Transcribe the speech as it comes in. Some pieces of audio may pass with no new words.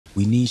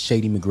We need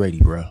Shady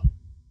McGrady, bro.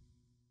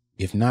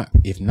 If not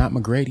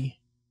McGrady,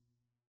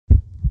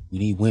 we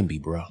need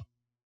Wemby, bro.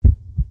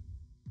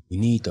 We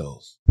need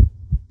those.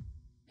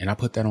 And I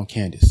put that on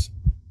Candace.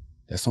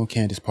 That's on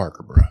Candace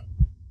Parker, bro.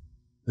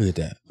 Look at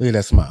that. Look at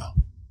that smile.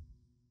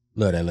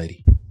 Love that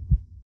lady.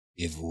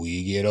 If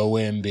we get a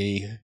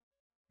Wemby,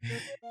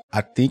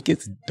 I think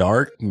it's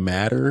dark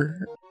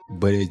matter,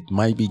 but it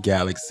might be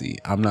galaxy.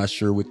 I'm not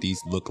sure what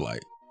these look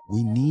like.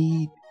 We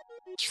need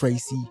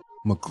Tracy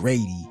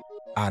McGrady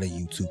out of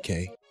you,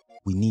 2K.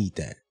 We need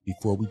that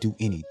before we do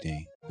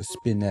anything. Let's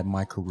spin that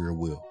my career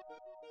wheel.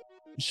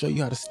 I'll show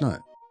you how to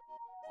stunt.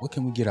 What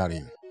can we get out of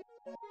here?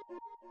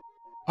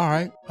 All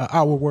right, an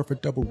hour worth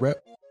of double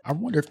rep. I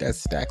wonder if that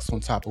stacks on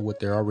top of what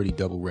they're already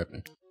double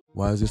repping.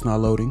 Why is this not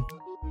loading?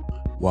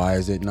 Why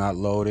is it not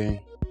loading?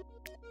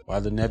 Why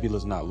the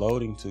Nebula's not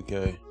loading,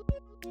 2K?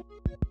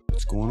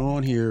 What's going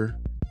on here?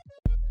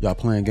 Y'all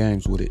playing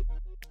games with it.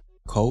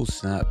 Cold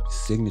Snap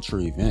signature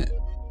event.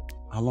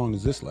 How long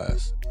does this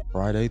last?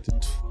 Friday the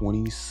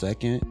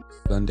 22nd,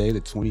 Sunday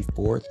the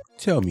 24th?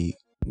 Tell me.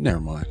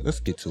 Never mind. Let's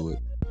get to it.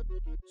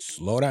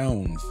 Slow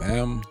down,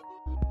 fam.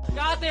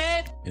 Got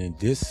it! And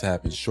this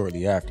happened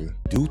shortly after.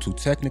 Due to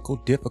technical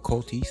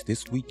difficulties,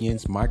 this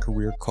weekend's My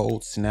Career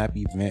Cold Snap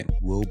event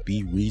will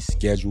be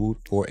rescheduled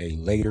for a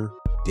later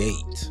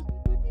date.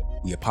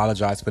 We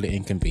apologize for the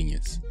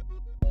inconvenience.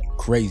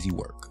 Crazy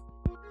work.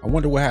 I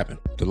wonder what happened.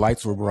 The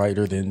lights were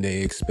brighter than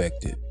they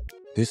expected.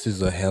 This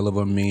is a hell of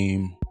a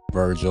meme,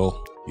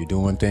 Virgil. You're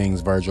doing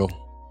things, Virgil.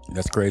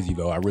 That's crazy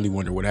though. I really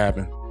wonder what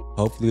happened.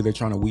 Hopefully they're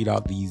trying to weed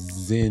out these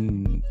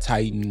Zen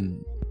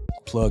Titan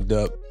plugged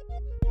up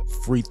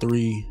free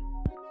three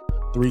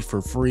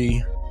for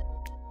free.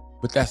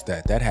 But that's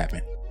that. That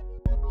happened.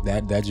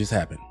 That just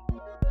happened.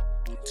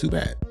 Too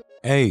bad.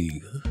 Hey.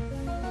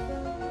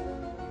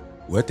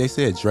 What they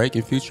said, Drake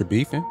and Future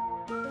beefing?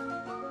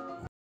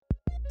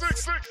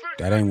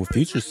 That ain't what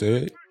Future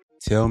said.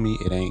 Tell me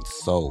it ain't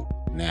so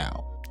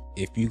now.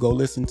 If you go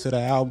listen to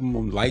the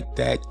album like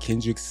that,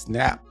 Kendrick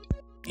snapped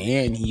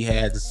and he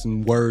had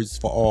some words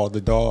for all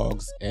the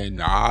dogs,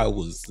 and I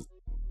was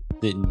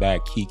sitting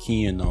back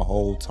kikiing the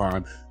whole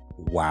time.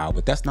 Wow,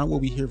 but that's not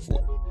what we here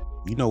for.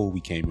 You know what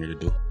we came here to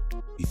do.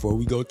 Before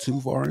we go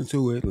too far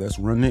into it, let's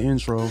run the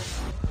intro.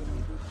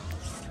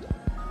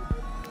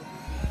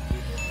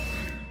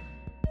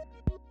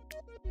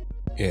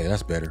 Yeah,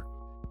 that's better.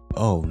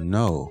 Oh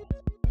no,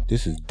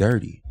 this is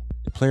dirty.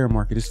 The player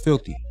market is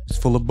filthy. It's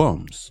full of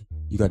bums.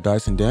 You got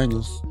Dyson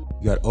Daniels.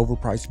 You got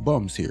overpriced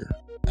bums here.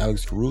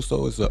 Alex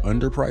Caruso is an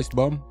underpriced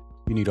bum.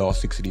 You need all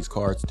 6 of these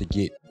cards to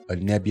get a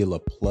Nebula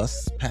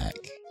Plus pack.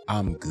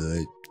 I'm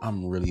good.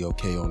 I'm really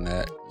okay on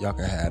that. Y'all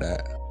can have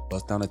that.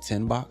 Bust down a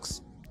 10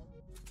 box.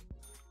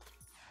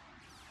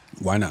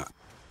 Why not?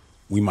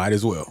 We might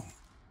as well.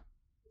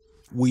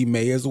 We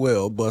may as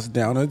well bust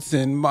down a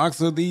 10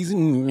 box of these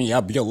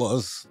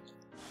Nebulas.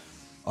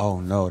 Oh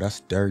no,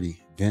 that's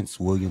dirty. Vince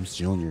Williams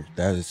Jr.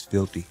 That is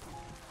filthy.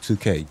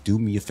 2K, do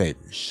me a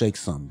favor. Shake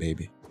some,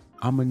 baby.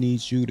 I'ma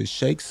need you to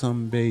shake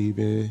some,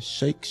 baby.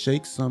 Shake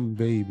some,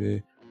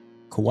 baby.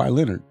 Kawhi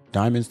Leonard.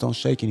 Diamonds don't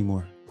shake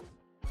anymore.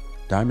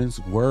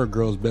 Diamonds were a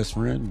girl's best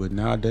friend, but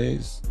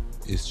nowadays,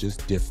 it's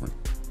just different.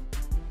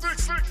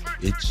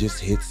 It just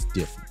hits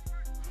different.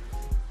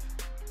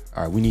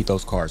 All right, we need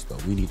those cards, though.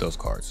 We need those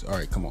cards. All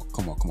right, come on.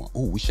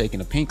 Oh, we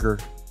shaking a pinker.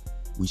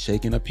 We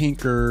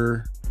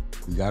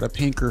got a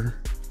pinker.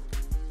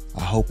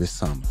 I hope it's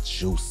something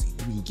juicy.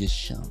 Let me get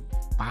some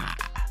 5.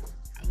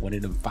 One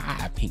of them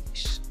 5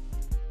 pinks.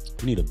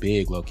 We need a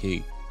big low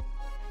key.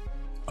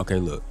 Okay,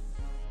 look.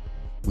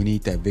 We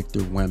need that Victor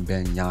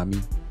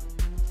Wembanyama.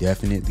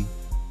 Definitely.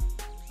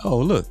 Oh,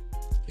 look.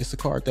 It's a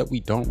card that we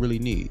don't really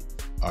need.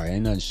 All right,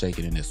 ain't nothing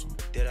shaking in this one.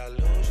 Did I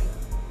lose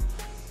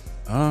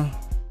you?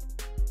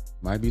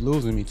 Might be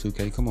losing me,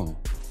 2K. Come on.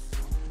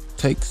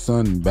 Take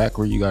Sun back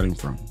where you got him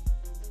from.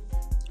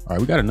 All right,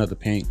 we got another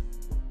pink.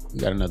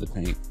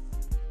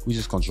 We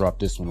just gonna drop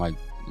this one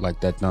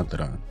like that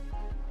Dun-da-dun.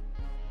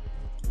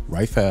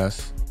 Right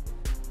fast.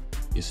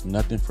 It's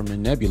nothing from the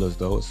Nebulas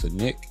though. It's a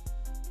Nick.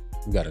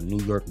 We got a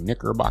New York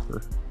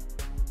Knickerbocker.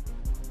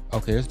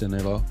 Okay, it's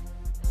Danilo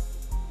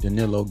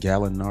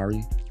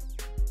Gallinari.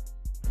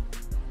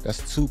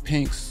 That's 2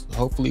 pinks.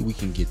 Hopefully we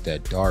can get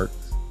that dark,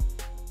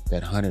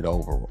 that 100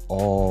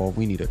 overall.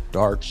 We need a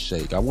dark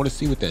shake. I want to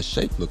see what that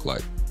shake look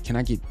like. Can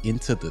I get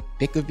into the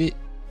thick of it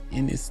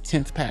in this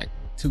 10th pack?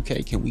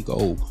 2K, can we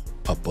go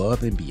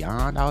above and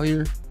beyond out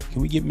here?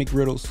 Can we get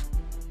McGriddles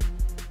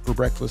for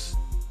breakfast?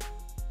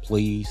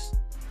 Please.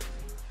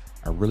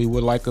 I really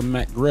would like a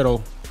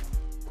McGriddle.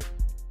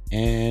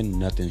 And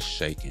nothing's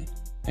shaking.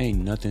 Ain't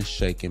nothing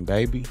shaking,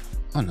 baby.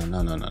 Oh,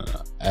 no.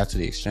 After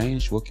the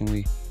exchange, what can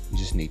we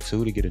just need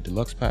 2 to get a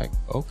deluxe pack.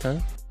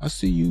 Okay. I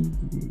see you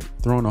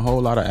throwing a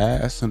whole lot of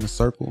ass in a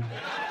circle.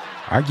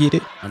 I get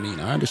it. I mean,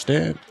 I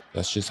understand.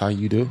 That's just how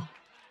you do.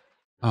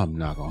 I'm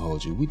not gonna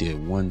hold you. We did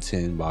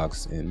 110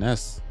 box, and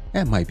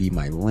that might be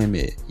my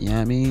limit. You know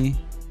what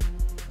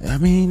I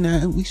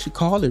mean? We should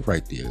call it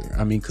right there.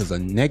 I mean, because a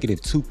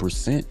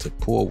 -2% to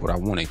pull what I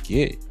want to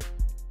get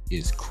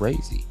is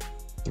crazy.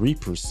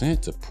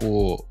 3% to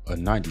pull a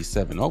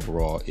 97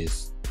 overall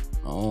is,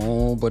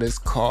 oh, but it's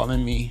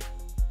calling me.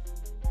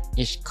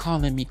 It's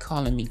calling me.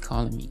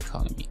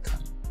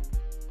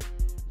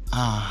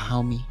 Ah,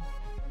 homie.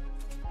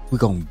 We're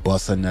gonna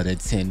bust another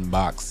 10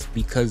 box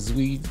because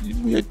we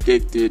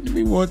addicted.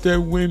 We want that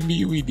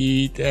Wemby. We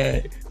need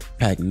that.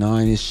 Pack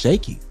 9 is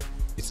shaky.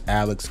 It's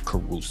Alex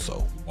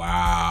Caruso.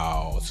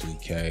 Wow,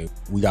 2K.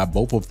 We got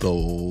both of the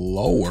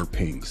lower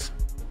pinks.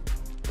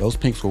 Those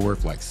pinks were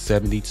worth like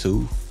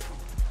 72.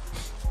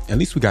 At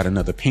least we got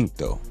another pink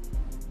though.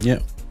 Yeah.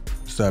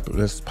 So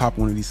let's pop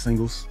one of these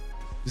singles.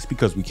 Just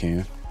because we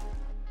can.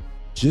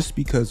 Just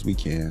because we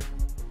can.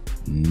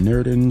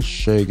 Nerdin,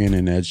 Shagan,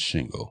 and Ed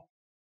Shingle.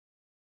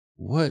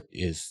 What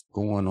is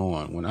going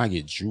on? When I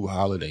get Drew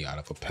Holiday out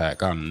of a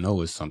pack, I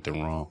know it's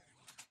something wrong.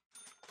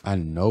 I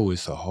know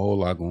it's a whole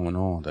lot going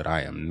on that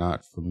I am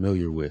not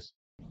familiar with.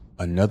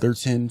 Another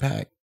 10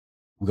 pack?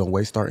 We're gonna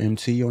waste our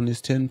MT on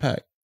this 10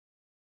 pack?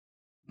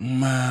 We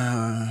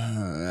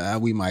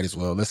might as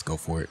well. Let's go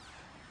for it.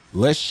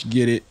 Let's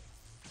get it.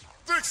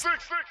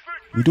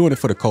 We're doing it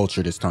for the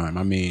culture this time.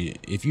 I mean,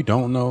 if you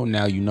don't know,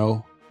 now you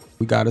know.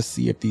 We gotta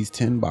see if these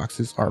 10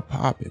 boxes are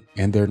popping.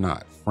 And they're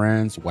not.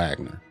 Franz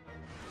Wagner.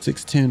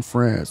 6'10"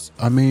 Franz.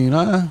 I mean,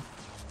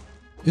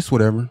 it's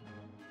whatever.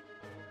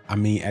 I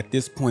mean, at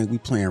this point, we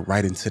playing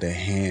right into the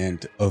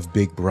hand of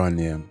Big Brun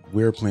them.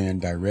 We're playing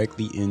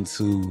directly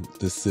into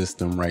the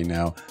system right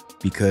now.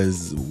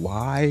 Because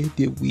why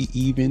did we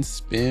even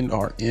spend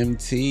our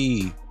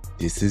MT?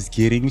 This is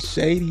getting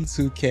shady,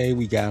 2K.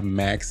 We got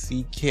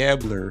Maxi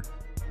Kebler.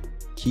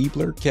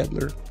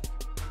 Kebler?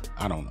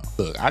 I don't know.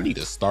 Look, I need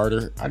a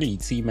starter. I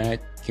need T-Mac.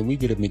 Can we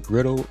get a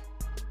McGriddle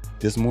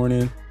this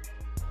morning?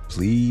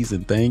 Please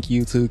and thank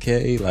you,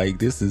 2K. Like,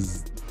 this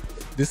is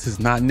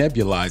not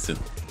nebulizing.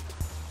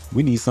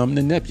 We need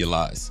something to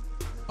nebulize.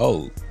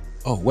 Oh,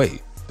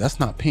 wait. That's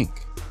not pink.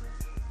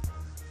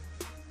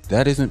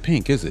 That isn't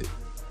pink, is it?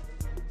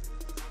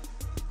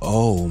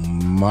 Oh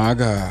my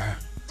God.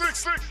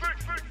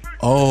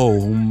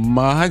 Oh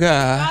my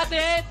God.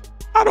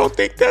 I don't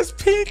think that's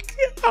pink.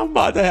 I'm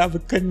about to have a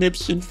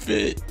conniption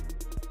fit.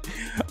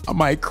 I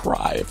might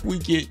cry if we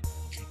get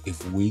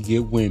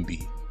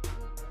Wemby.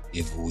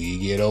 If we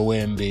get a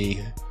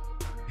Wemby.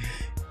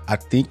 I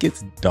think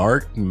it's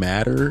dark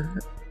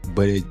matter,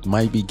 but it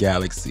might be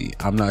Galaxy.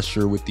 I'm not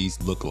sure what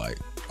these look like.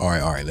 All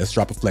right. Let's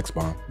drop a flex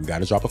bomb. We got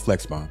to drop a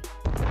flex bomb.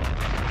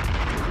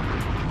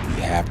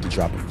 We have to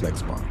drop a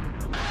flex bomb.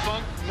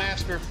 Funk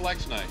Master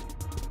Flex Night.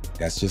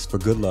 That's just for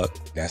good luck.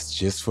 That's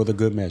just for the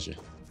good measure.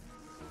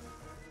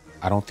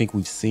 I don't think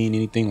we've seen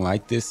anything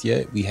like this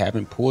yet. We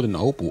haven't pulled an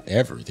opal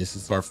ever. This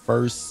is our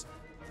first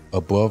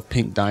above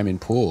pink diamond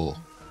pull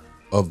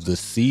of the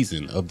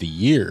season, of the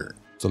year.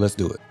 So let's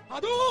do it.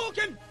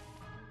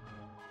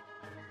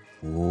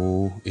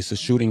 Oh, it's a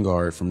shooting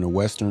guard from the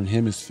Western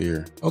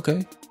Hemisphere.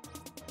 Okay,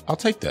 I'll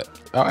take that.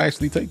 I'll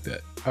actually take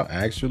that. I'll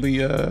actually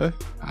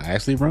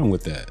run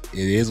with that.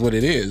 It is what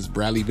it is.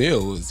 Bradley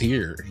Beal is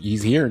here.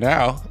 He's here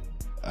now.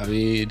 I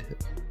mean,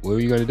 what are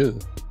you gonna do?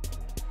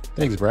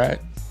 Thanks, Brad.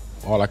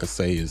 All I could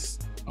say is,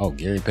 oh,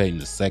 Gary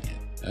Payton II.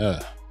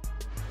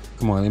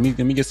 Come on, let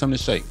me get something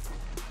to shake.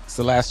 It's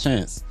the last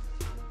chance.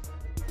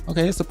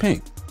 Okay, it's a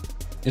pink.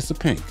 It's a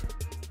pink.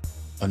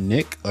 A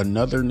Nick,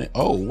 another Nick.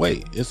 Oh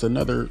wait, it's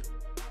another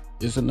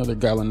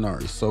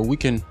Gallinari. So we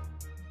can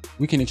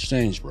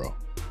exchange, bro.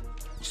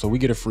 So we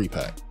get a free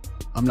pack.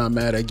 I'm not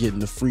mad at getting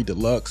the free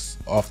deluxe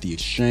off the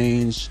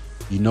exchange.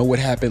 You know what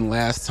happened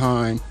last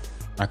time?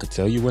 I could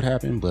tell you what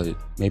happened, but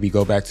maybe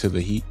go back to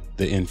the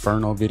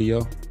Inferno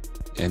video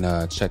and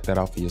check that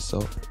out for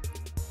yourself.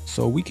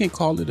 So we can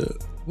call it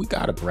we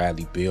got a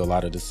Bradley Beal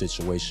out of the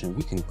situation.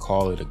 We can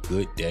call it a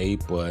good day,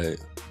 but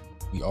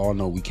we all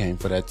know we came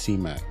for that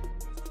T-Mac.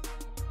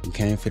 We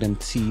came for them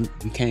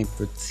we came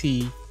for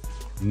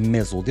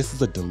T-Mizzle. This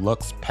is a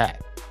deluxe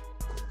pack.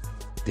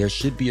 There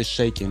should be a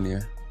shake in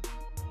there.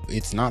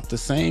 It's not the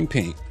same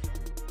pink.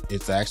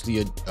 It's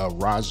actually a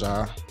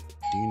Raja.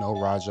 Do you know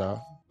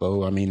Raja?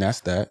 So, I mean,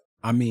 that's that.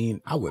 I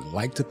mean, I would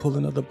like to pull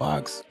another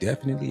box.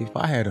 Definitely. If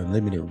I had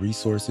unlimited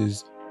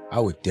resources, I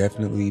would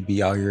definitely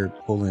be out here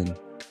pulling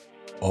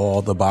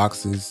all the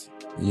boxes.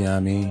 You know what I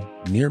mean?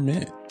 Near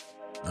mint.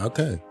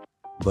 Okay.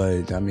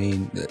 But I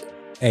mean,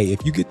 hey,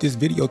 if you get this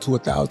video to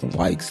 1,000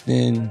 likes,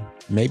 then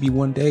maybe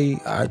one day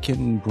I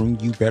can bring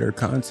you better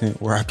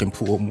content where I can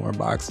pull more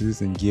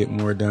boxes and get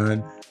more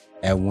done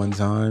at one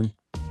time.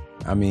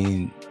 I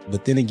mean,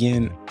 but then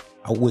again,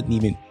 I wouldn't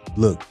even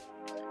look.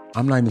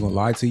 I'm not even gonna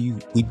lie to you.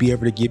 We'd be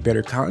able to get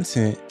better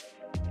content.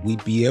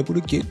 We'd be able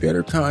to get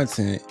better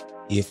content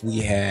if we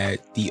had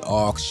the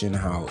auction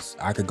house.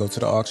 I could go to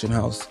the auction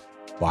house,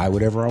 buy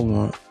whatever I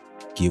want,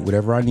 get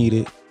whatever I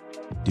needed,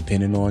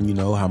 depending on, you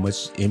know, how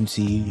much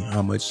MT,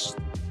 how much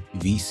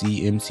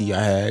VC MT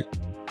I had.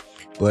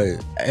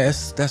 But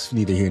that's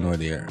neither here nor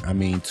there. I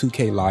mean,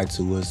 2K lied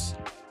to us.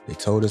 They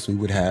told us we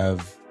would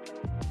have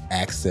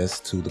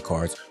access to the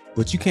cards,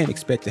 but you can't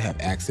expect to have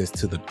access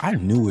to I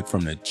knew it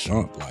from the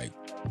jump. Like,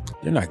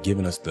 they're not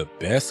giving us the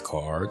best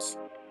cards.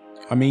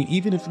 I mean,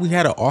 even if we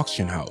had an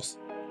auction house,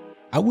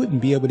 I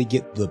wouldn't be able to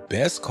get the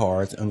best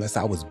cards unless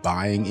I was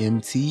buying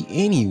MT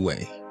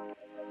anyway.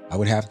 I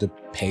would have to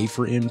pay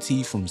for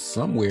MT from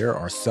somewhere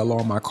or sell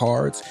all my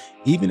cards.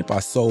 Even if I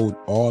sold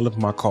all of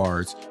my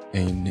cards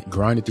and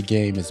grinded the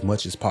game as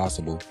much as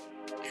possible.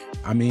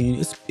 I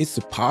mean, it's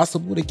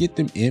possible to get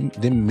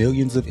them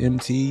millions of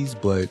MTs,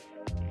 but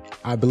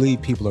I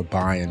believe people are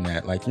buying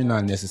that. Like, you're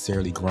not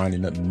necessarily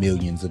grinding up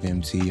millions of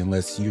MT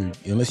unless you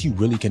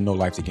really can know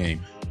life the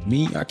game.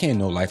 Me, I can't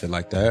know life it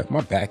like that. My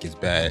back is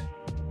bad.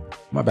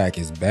 My back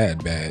is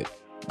bad.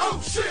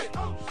 Oh shit!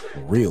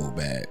 Real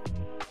bad.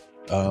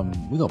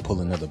 We're gonna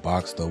pull another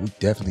box though. We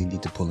definitely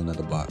need to pull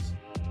another box.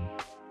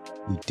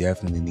 We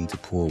definitely need to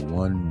pull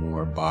one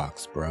more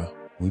box, bruh.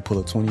 When we pull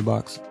a 20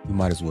 box, we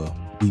might as well.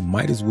 We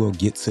might as well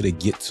get to the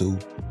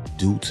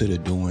do to the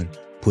doing,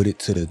 put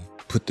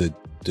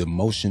the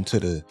motion to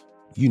the,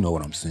 you know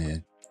what I'm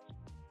saying.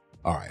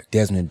 All right,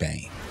 Desmond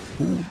Bane.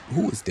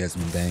 Who is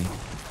Desmond Bane?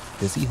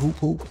 Does he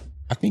hoop?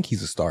 I think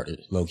he's a starter,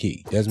 low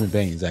key. Desmond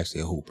Bane is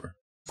actually a hooper.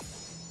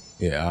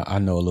 Yeah, I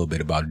know a little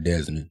bit about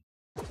Desmond.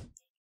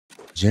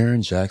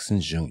 Jaren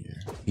Jackson Jr.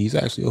 He's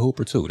actually a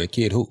hooper too. That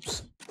kid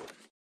hoops.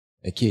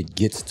 That kid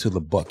gets to the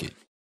bucket.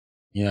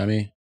 You know what I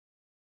mean?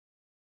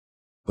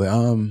 But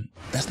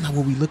that's not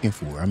what we're looking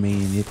for. I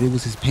mean, if it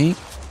was his pink,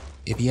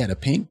 if he had a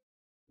pink,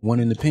 one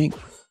in the pink,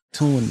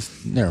 two in the,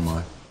 never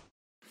mind.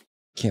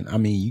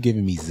 You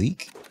giving me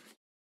Zeke?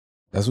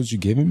 That's what you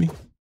giving me?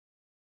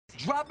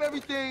 Drop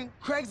everything.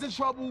 Craig's in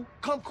trouble.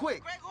 Come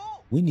quick.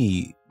 We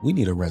need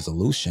a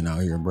resolution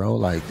out here, bro.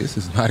 Like, this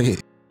is not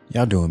it.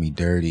 Y'all doing me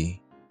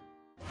dirty.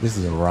 This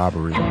is a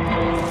robbery.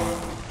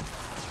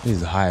 This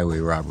is a highway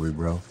robbery,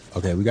 bro.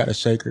 Okay, we got a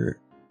shaker.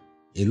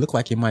 It looked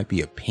like it might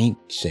be a pink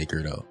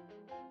shaker though.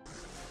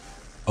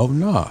 Oh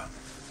nah,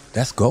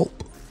 that's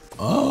Gulp.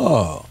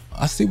 Oh,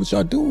 I see what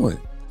y'all doing.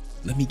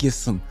 Let me get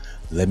some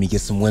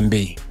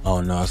Wemby.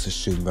 Oh no, it's a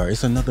shooting guard.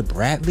 It's another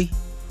Bradley.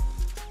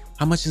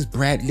 How much is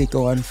Bradley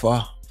going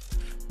for?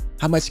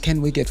 How much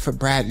can we get for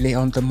Bradley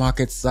on the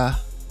market, sir?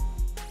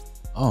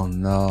 Oh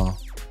no,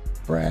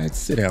 Brad,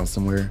 sit down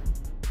somewhere.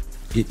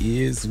 It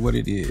is what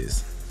it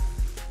is.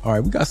 All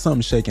right, we got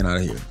something shaking out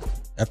of here.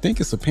 I think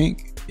it's a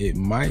pink. It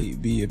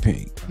might be a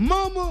pink.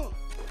 Mama!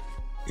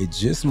 It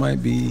just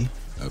might be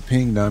a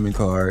pink diamond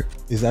card.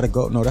 Is that a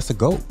GOAT? No, that's a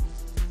GOAT.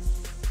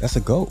 That's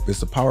a GOAT.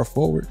 It's a power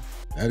forward.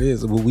 That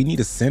is. Well, we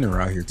need a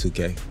center out here,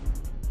 2K.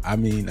 I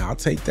mean, I'll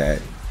take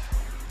that.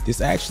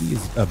 This actually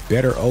is a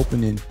better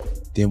opening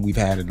than we've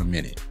had in a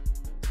minute.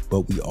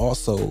 But we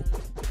also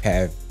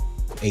have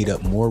ate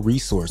up more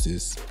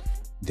resources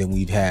than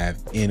we've had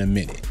in a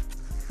minute.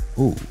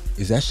 Ooh,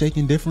 is that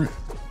shaking different?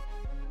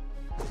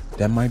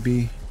 That might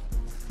be.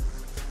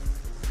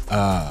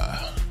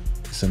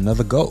 It's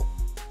another GOAT.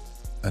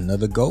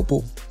 Another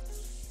Gopal.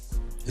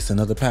 It's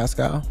another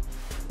Pascal.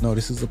 No,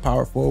 this is a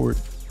power forward.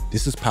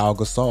 This is Pau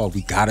Gasol.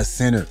 We got a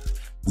center.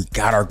 We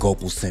got our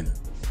Gopal center.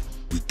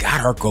 We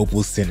got our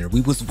Gopal center.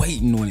 We was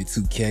waiting on it,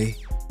 2K.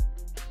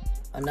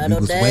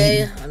 Another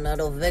day,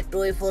 another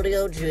victory for the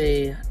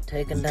OG.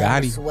 Taking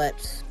down the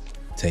sweats.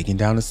 Taking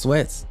down the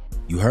sweats.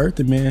 You heard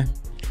the man.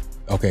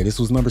 Okay, this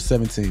was number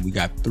 17. We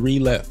got 3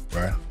 left,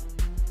 bro.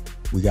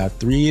 We got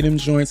 3 of them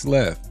joints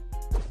left.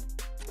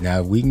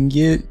 Now, if we can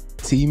get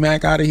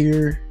T-Mac out of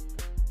here,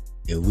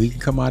 if we can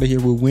come out of here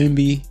with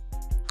Wemby,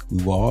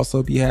 we will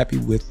also be happy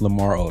with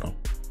Lamar Odom.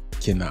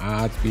 Can the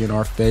odds be in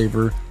our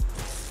favor?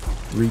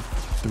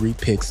 Three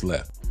picks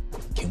left.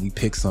 Can we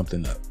pick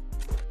something up?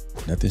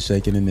 Nothing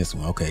shaking in this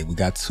one. Okay, we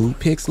got 2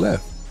 picks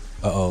left.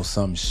 Uh-oh,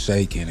 something's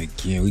shaking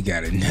again. We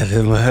got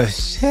another little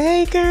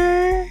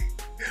shaker.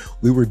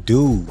 We were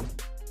due.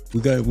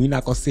 We're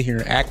not gonna sit here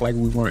and act like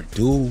we weren't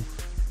due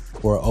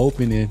for an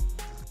opening.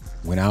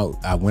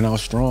 I went out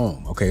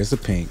strong. Okay, it's a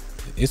pink.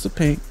 It's a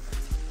pink.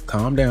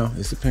 Calm down.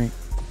 It's a pink.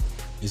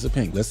 It's a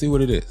pink. Let's see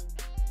what it is.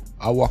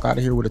 I'll walk out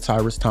of here with a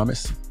Tyrus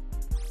Thomas.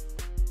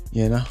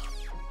 You know,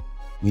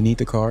 we need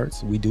the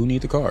cards. We do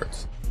need the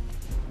cards.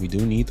 We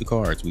do need the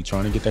cards. We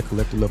trying to get that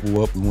collector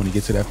level up. We want to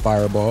get to that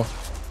fireball.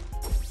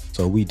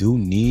 So we do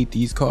need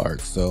these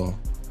cards. So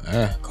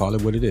call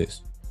it what it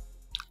is.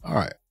 All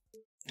right.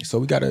 So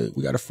we got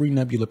a free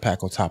Nebula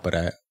pack on top of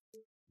that.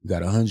 We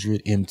got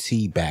 100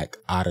 MT back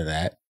out of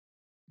that.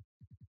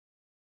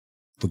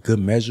 For good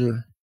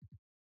measure,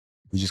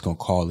 we're just gonna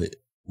call it.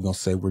 We're gonna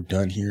say we're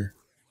done here.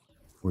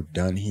 We're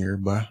done here,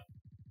 bruh.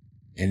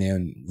 And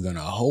then we're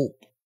gonna hope.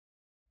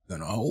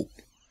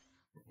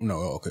 No,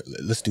 okay,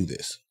 let's do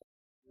this.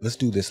 Let's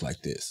do this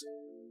like this.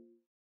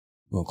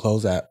 We're gonna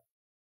close out.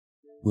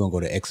 We're gonna go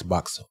to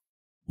Xbox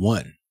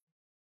One.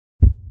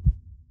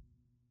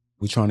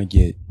 We're trying to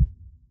get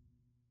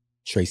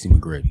Tracy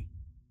McGrady.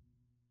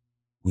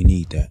 We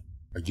need that.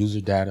 Our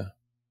user data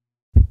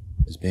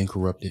has been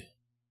corrupted.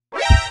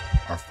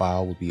 Our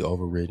file will be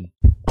overwritten.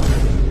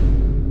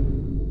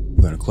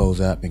 We're gonna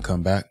close out and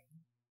come back.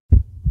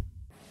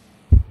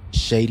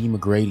 Shady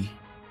McGrady.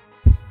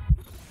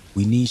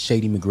 We need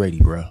Shady McGrady,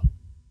 bro.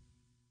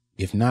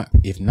 If not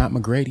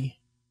McGrady,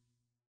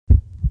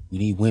 we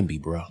need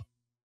Wemby, bro.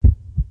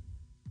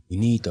 We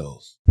need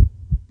those.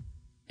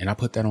 And I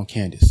put that on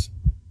Candace.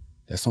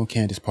 That's on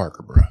Candace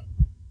Parker, bro.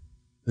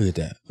 Look at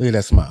that. Look at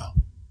that smile.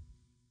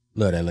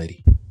 Love that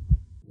lady.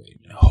 Wait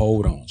a minute.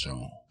 Hold on,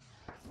 John.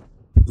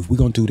 If we're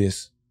going to do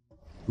this,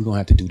 we're going to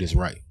have to do this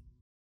right.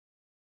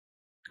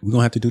 We're going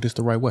to have to do this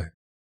the right way.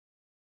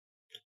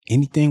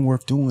 Anything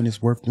worth doing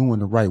is worth doing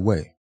the right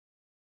way.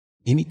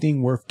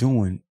 Anything worth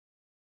doing,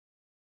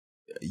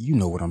 you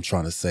know what I'm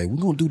trying to say.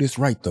 We're going to do this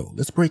right, though.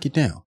 Let's break it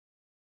down.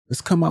 Let's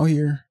come out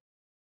here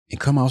and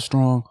come out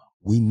strong.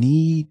 We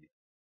need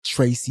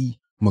Tracy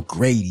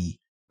McGrady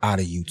out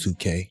of you,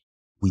 2K.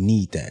 We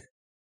need that.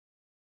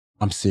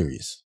 I'm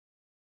serious.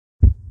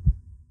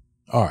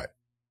 All right.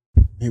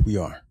 Here we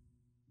are.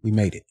 We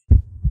made it.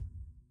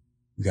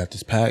 We got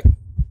this pack.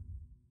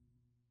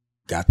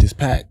 Got this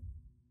pack.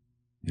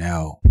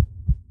 Now,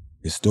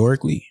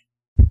 historically,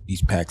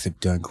 these packs have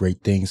done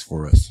great things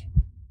for us.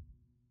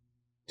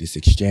 This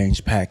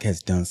exchange pack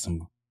has done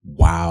some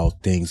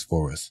wild things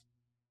for us.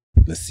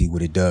 Let's see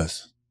what it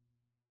does.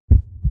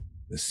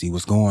 Let's see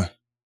what's going.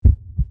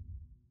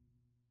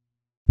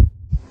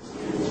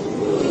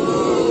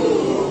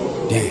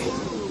 Dang.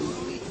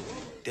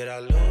 Did I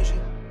lose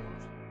you?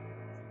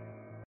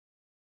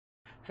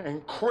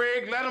 And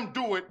Craig, let him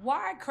do it.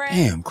 Why, Craig?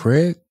 Damn,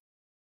 Craig.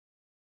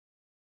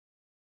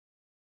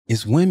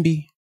 It's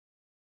Wemby.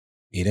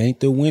 It ain't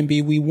the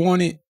Wemby we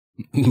wanted,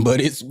 but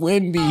it's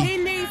Wemby. He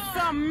needs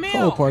some milk.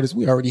 Cold part is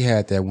we already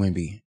had that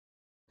Wemby.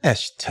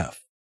 That's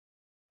tough.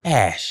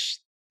 That's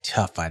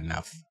tough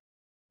enough.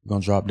 We're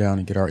going to drop down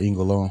and get our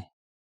Ingle on.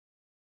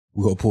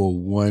 We're going to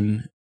pull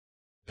one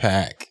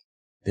pack.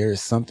 There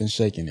is something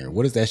shaking there.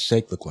 What does that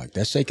shake look like?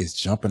 That shake is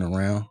jumping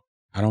around.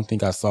 I don't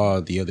think I saw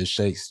the other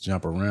shakes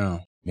jump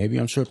around. Maybe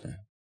I'm tripping.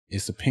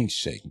 It's a pink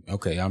shake.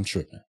 Okay, I'm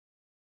tripping.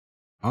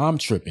 I'm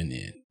tripping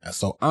then.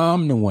 So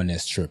I'm the one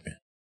that's tripping.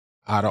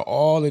 Out of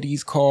all of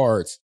these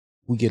cards,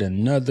 we get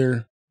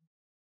another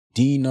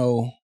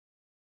Dino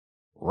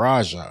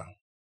Raja.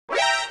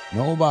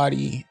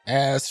 Nobody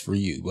asked for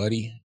you,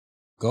 buddy.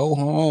 Go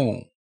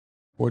home.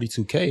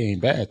 42K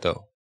ain't bad,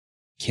 though.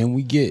 Can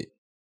we get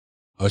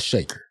a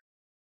shaker?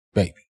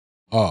 Baby.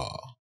 Oh,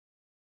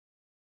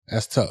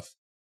 that's tough.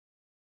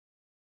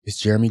 It's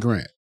Jeremy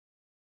Grant.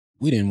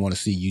 We didn't want to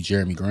see you,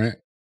 Jeremy Grant.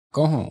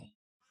 Go home.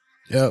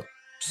 Yep.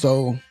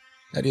 So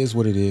that is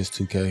what it is,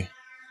 2K.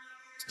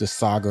 It's the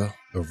saga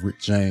of Rick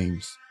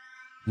James.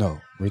 No,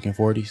 Rick and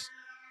 40s.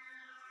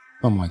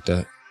 Something like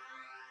that.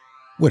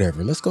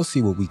 Whatever. Let's go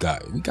see what we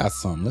got. We got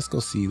something. Let's go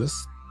see.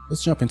 Let's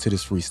jump into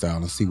this freestyle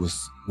and see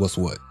what's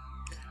what.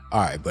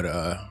 All right, but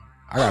I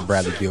got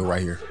Bradley Beal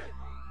right here.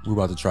 We're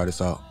about to try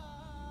this out.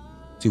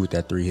 See what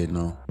that 3 hitting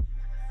on.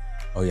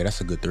 Oh yeah,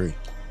 that's a good 3.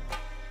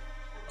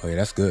 Oh yeah,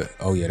 that's good.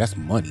 Oh yeah, that's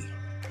money.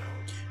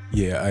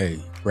 Yeah,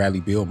 hey,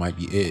 Bradley Beal might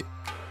be it.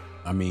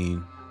 I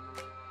mean,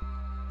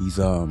 he's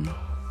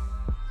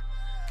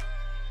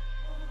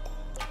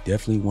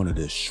definitely one of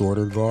the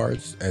shorter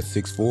guards at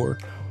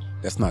 6'4".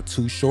 That's not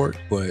too short,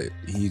 but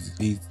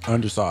he's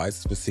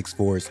undersized. But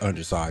 6'4" is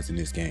undersized in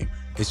this game.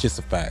 It's just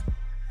a fact.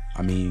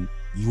 I mean,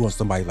 you want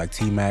somebody like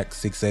T-Mac,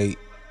 6'8".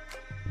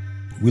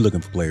 We're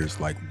looking for players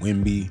like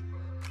Wemby,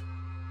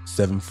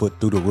 7 foot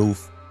through the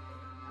roof.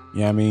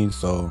 You know what I mean?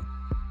 So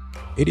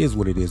it is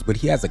what it is. But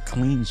he has a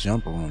clean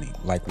jumper on him,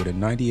 like with a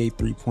 98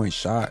 3-point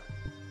shot.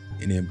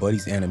 And then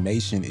Buddy's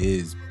animation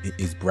is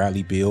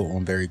Bradley Beal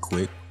on very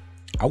quick.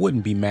 I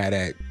wouldn't be mad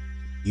at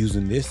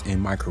using this in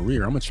my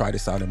career. I'm gonna try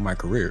this out in my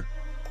career.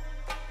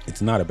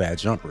 It's not a bad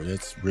jumper.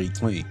 It's really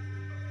clean.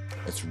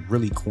 It's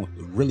really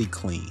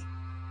clean.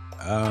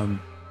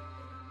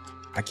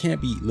 I can't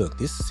be. Look,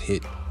 this is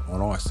hit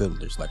on all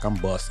cylinders. Like I'm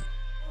busting.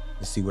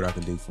 Let's see what I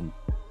can do from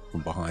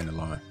behind the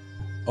line.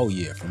 Oh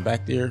yeah, from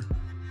back there.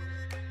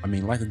 I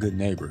mean, like a good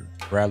neighbor,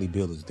 Bradley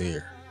Beal is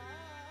there.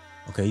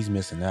 Okay, he's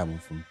missing that one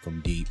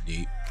from deep.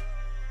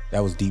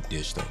 That was deep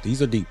dish though.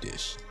 These are deep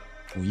dish.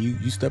 When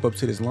you step up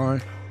to this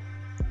line,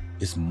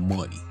 it's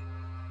money.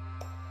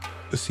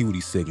 Let's see what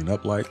he's sigging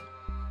up like.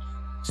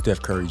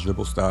 Steph Curry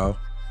dribble style.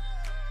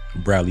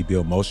 Bradley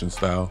Beal motion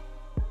style.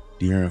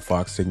 De'Aaron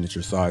Fox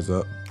signature size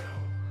up.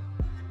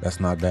 That's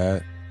not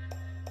bad.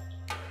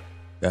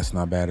 That's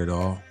not bad at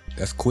all.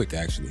 That's quick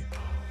actually.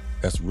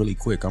 That's really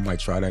quick. I might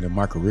try that in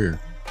my career.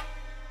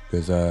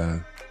 Because,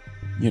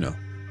 you know,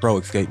 pro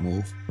escape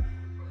move.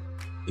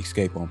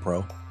 Escape on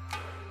pro.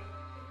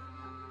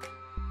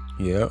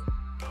 Yep.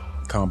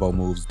 Combo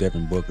moves,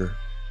 Devin Booker.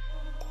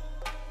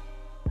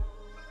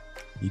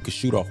 You can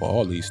shoot off of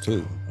all these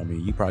too. I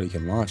mean, you probably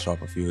can launch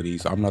off a few of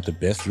these. I'm not the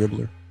best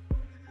dribbler.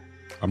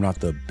 I'm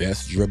not the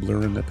best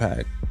dribbler in the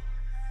pack.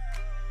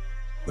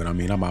 But I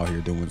mean, I'm out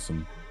here doing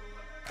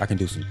I can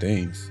do some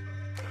things.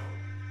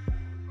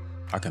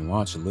 I can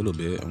launch a little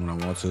bit when I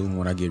want to,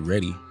 when I get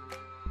ready.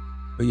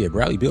 But yeah,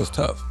 Bradley Beal's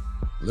tough.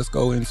 Let's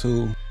go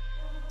into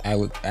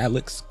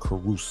Alex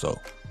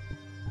Caruso.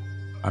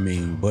 I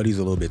mean, Buddy's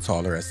a little bit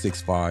taller at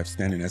 6'5",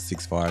 standing at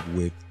 6'5"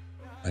 with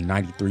a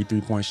 93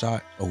 3-point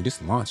shot. Oh, this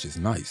launch is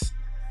nice.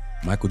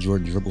 Michael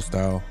Jordan dribble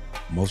style.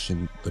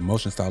 The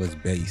motion style is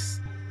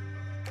base.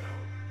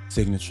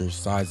 Signature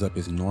size up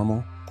is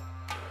normal.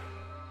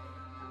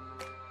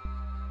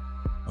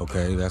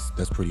 Okay,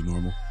 that's pretty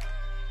normal.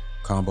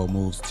 Combo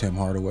moves Tim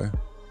Hardaway.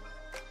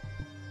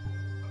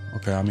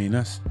 Okay, I mean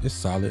it's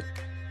solid.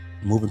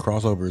 Moving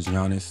crossover is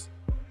Giannis.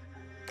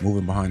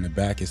 Moving behind the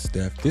back is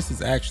Steph. This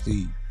is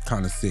actually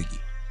kind of Siggy.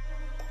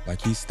 Like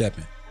he's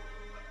stepping.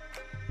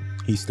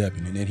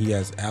 And then he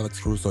has Alex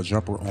Caruso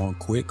jumper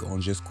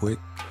on just quick,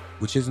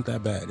 which isn't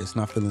that bad. It's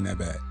not feeling that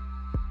bad.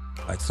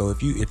 Like, so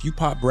if you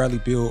pop Bradley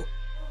Beal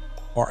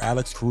or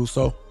Alex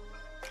Caruso,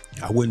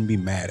 I wouldn't be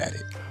mad at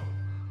it.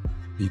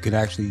 You can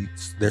actually,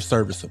 they're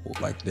serviceable,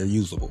 like they're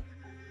usable.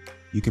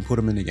 You can put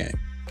them in the game.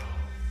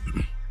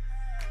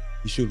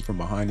 He's shooting from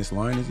behind this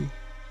line, is he?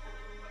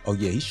 Oh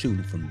yeah, he's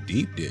shooting from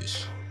deep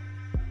dish.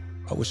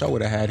 I wish I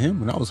would have had him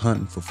when I was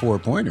hunting for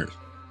 4-pointers.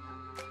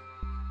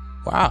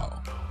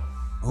 Wow.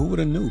 Who would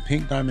have knew?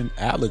 Pink Diamond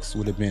Alex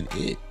would have been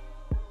it.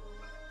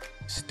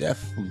 Steph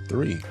from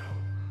 3.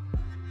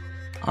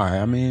 All right,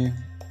 I mean,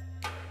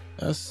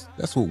 that's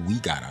what we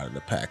got out of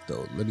the pack,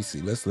 though. Let me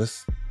see.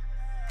 Let's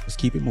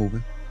keep it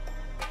moving.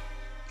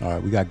 All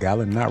right, we got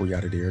Gallinari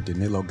out of there,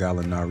 Danilo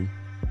Gallinari,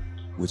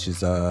 which is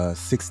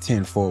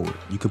 6'10" forward.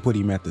 You can put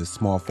him at the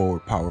small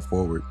forward, power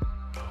forward,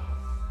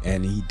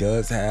 and he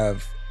does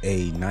have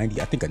a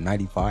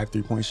 95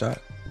 3-point shot,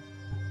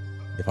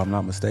 if I'm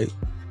not mistaken.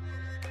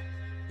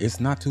 It's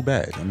not too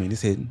bad. I mean,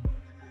 it's hitting.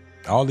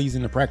 All these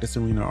in the practice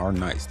arena are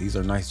nice. These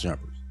are nice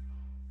jumpers.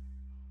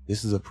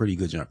 This is a pretty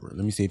good jumper.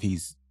 Let me see if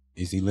is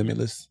he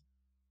limitless?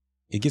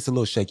 It gets a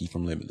little shaky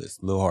from limitless.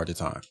 A little hard to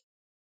time.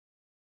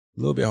 A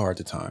little bit hard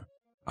to time.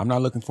 I'm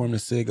not looking for him to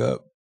sig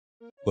up,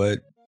 but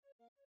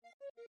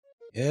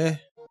yeah.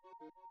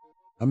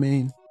 I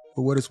mean,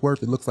 for what it's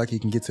worth, it looks like he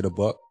can get to the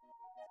buck.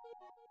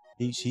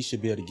 He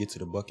should be able to get to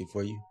the bucket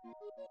for you.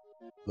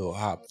 Little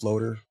hop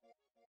floater.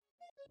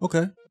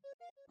 Okay.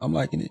 I'm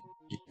liking it.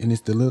 And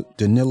it's the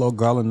Danilo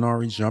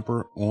Gallinari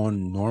jumper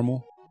on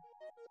normal.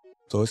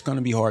 So it's going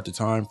to be hard to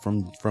time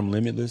from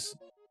limitless.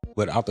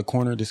 But out the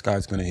corner, this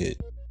guy's going to hit.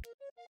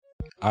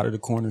 Out of the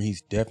corner,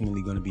 he's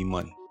definitely going to be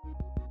money.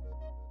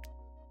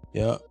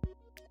 Yeah.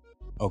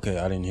 Okay,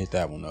 I didn't hit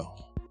that one, though.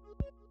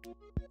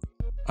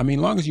 I mean,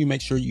 as long as you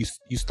make sure you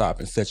stop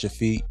and set your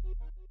feet,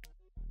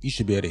 you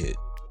should be able to hit.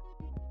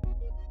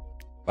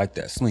 Like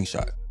that.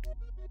 Slingshot.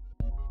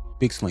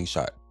 Big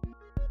slingshot.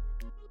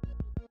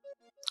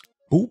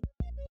 Boop.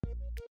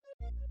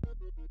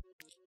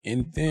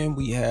 And then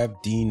we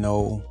have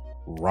Dino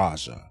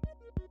Raja.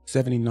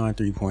 79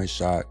 3-point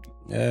shot.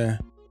 Yeah.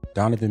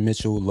 Donovan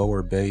Mitchell,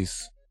 lower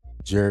base.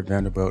 Jared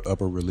Vanderbilt,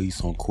 upper release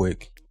on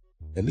quick.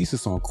 At least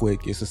it's on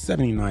quick. It's a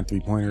 79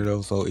 3-pointer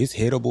though, so it's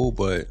hittable,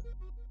 but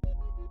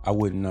I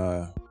wouldn't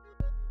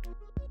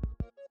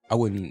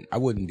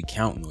be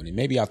counting on it.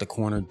 Maybe out the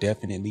corner,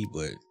 definitely,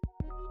 but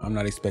I'm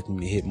not expecting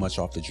to hit much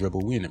off the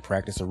dribble. We're in the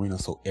practice arena,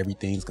 so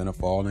everything's gonna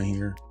fall in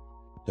here.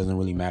 Doesn't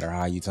really matter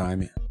how you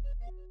time it.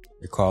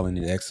 They're calling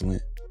it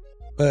excellent.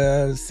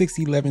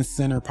 6'11"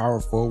 center,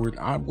 power forward.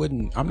 I'm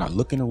not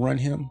looking to run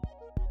him,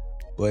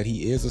 but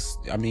he is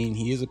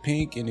a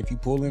pink, and if you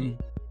pull him,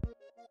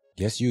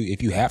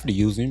 if you have to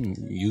use him,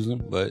 use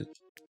him, but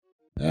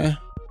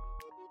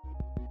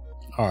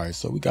all right,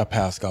 so we got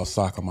Pascal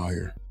Siakam out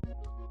here.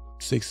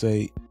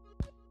 6'8",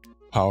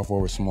 power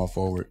forward, small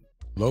forward.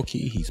 Low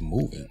key, he's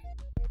moving.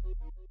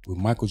 With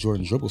Michael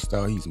Jordan dribble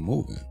style, he's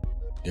moving.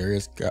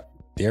 Darius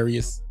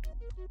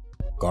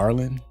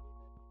Garland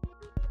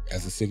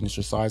as a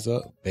signature size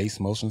up, base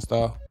motion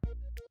style.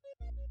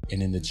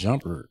 And then the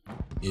jumper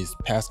is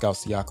Pascal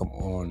Siakam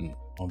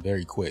on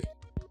very quick.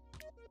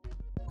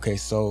 Okay,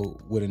 so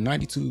with a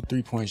 92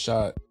 3-point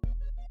shot,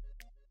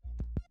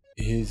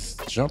 his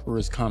jumper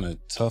is kind of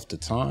tough to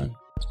time.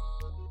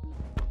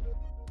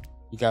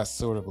 He got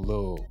sort of a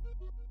little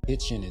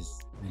hitch in his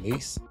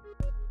release.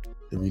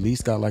 The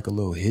release got like a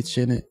little hitch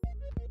in it.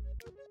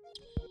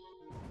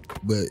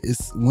 But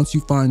it's once you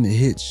find the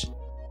hitch,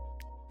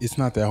 it's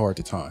not that hard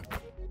to time.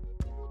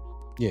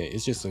 Yeah,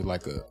 it's just it's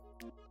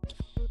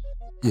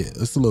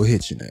a little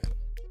hitch in that.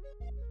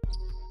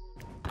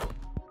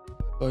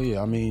 So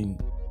yeah, I mean,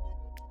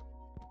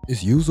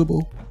 it's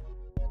usable.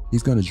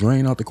 He's gonna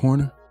drain out the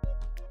corner.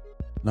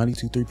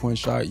 92 3-point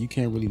shot. You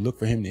can't really look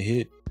for him to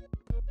hit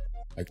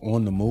like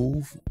on the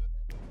move,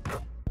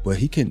 but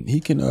he can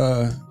use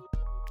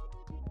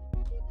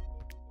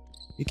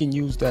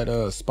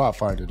that spot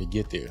finder to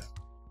get there.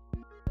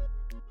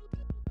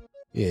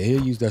 Yeah,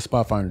 he'll use that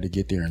spot finder to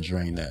get there and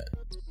drain that.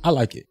 I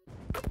like it.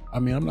 I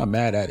mean, I'm not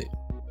mad at it.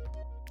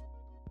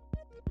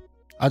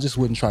 I just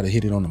wouldn't try to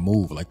hit it on the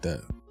move like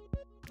that.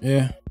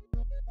 Yeah.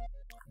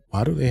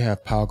 Why do they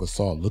have Pau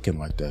Gasol looking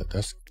like that?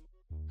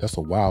 That's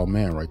a wild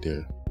man right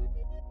there.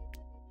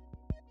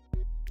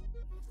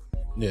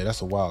 Yeah,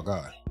 that's a wild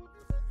guy.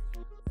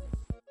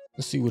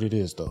 Let's see what it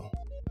is though.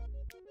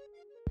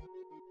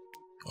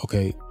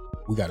 Okay,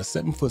 we got a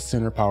 7-foot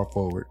center power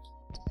forward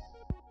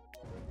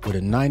with a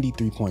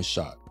 93-point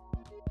shot.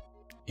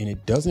 And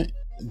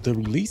the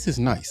release is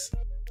nice.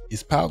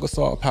 It's Pau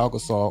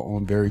Gasol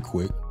on very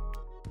quick.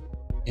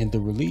 And the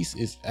release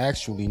is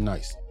actually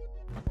nice.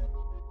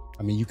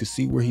 I mean, you can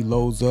see where he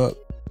loads up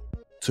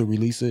to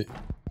release it.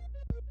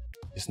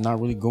 It's not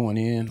really going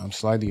in. I'm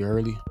slightly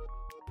early.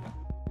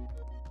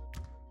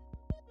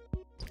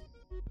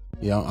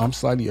 Yeah, I'm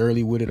slightly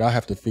early with it. I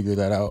have to figure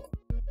that out.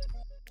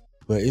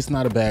 But it's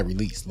not a bad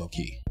release, low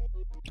key.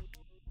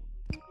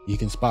 You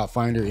can spot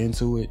finder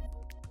into it.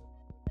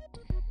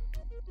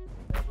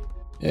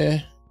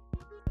 Yeah.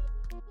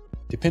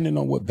 Depending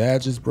on what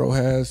badges bro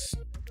has.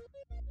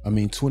 I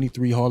mean,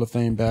 23 Hall of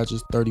Fame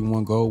badges,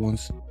 31 gold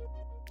ones.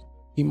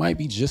 He might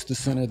be just the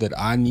center that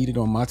I needed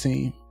on my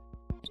team.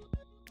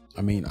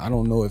 I mean, I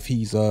don't know if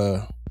he's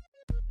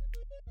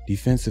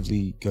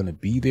defensively gonna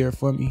be there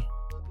for me.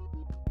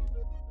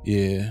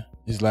 Yeah,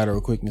 his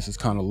lateral quickness is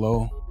kind of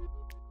low.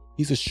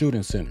 He's a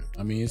shooting center.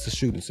 I mean, it's a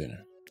shooting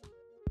center.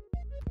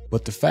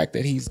 But the fact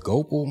that he's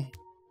Gopal,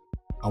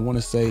 I want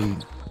to say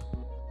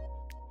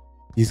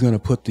he's gonna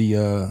put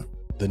the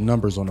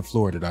numbers on the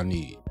floor that I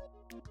need.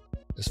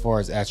 As far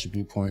as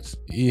attribute points,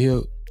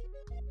 it'll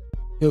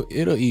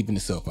even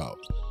itself out.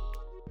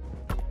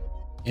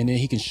 And then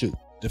he can shoot.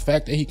 The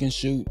fact that he can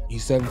shoot,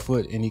 he's 7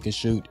 foot and he can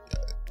shoot,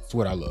 that's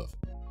what I love.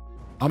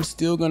 I'm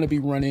still gonna be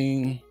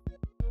running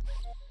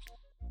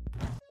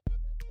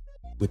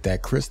with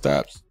that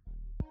Kristaps.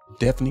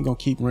 Definitely gonna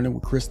keep running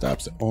with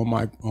Kristaps on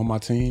my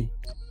team.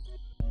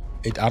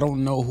 I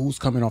don't know who's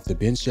coming off the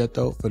bench yet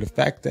though. For the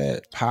fact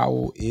that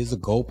Powell is a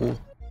Gopal,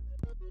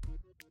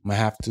 I'm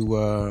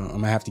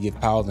gonna have to give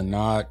Powell the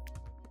nod.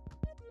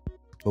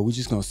 But we're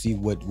just gonna see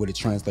what it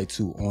translates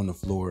to on the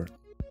floor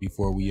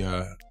before we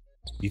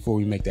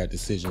make that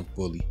decision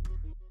fully.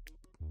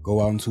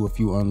 Go out into a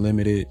few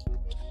unlimited,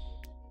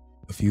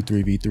 a few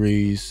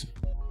 3v3s,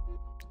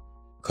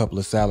 a couple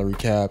of salary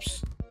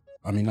caps.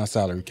 I mean, not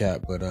salary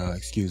cap, but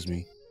excuse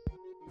me,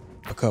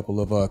 a couple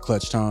of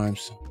clutch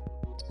times,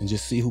 and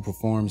just see who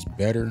performs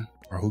better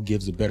or who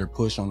gives a better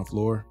push on the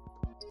floor.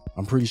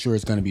 I'm pretty sure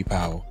it's gonna be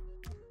Powell.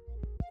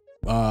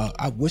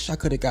 I wish I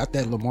could have got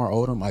that Lamar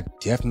Odom. I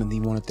definitely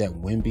wanted that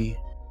Wemby,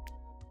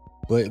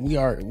 but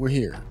we're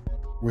here.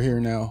 We're here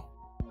now.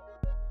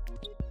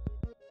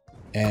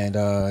 And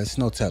it's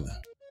no telling.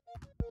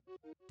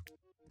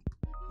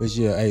 But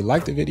yeah, hey,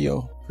 like the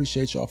video.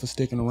 Appreciate y'all for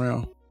sticking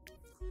around.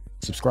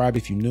 Subscribe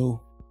if you're new.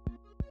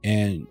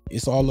 And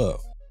it's all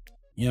love.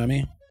 You know what I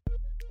mean?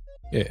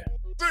 Yeah.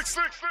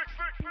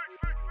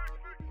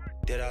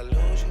 Did I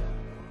lose you?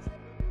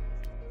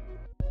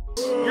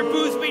 Your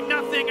boos mean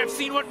nothing. I've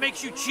seen what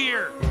makes you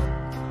cheer.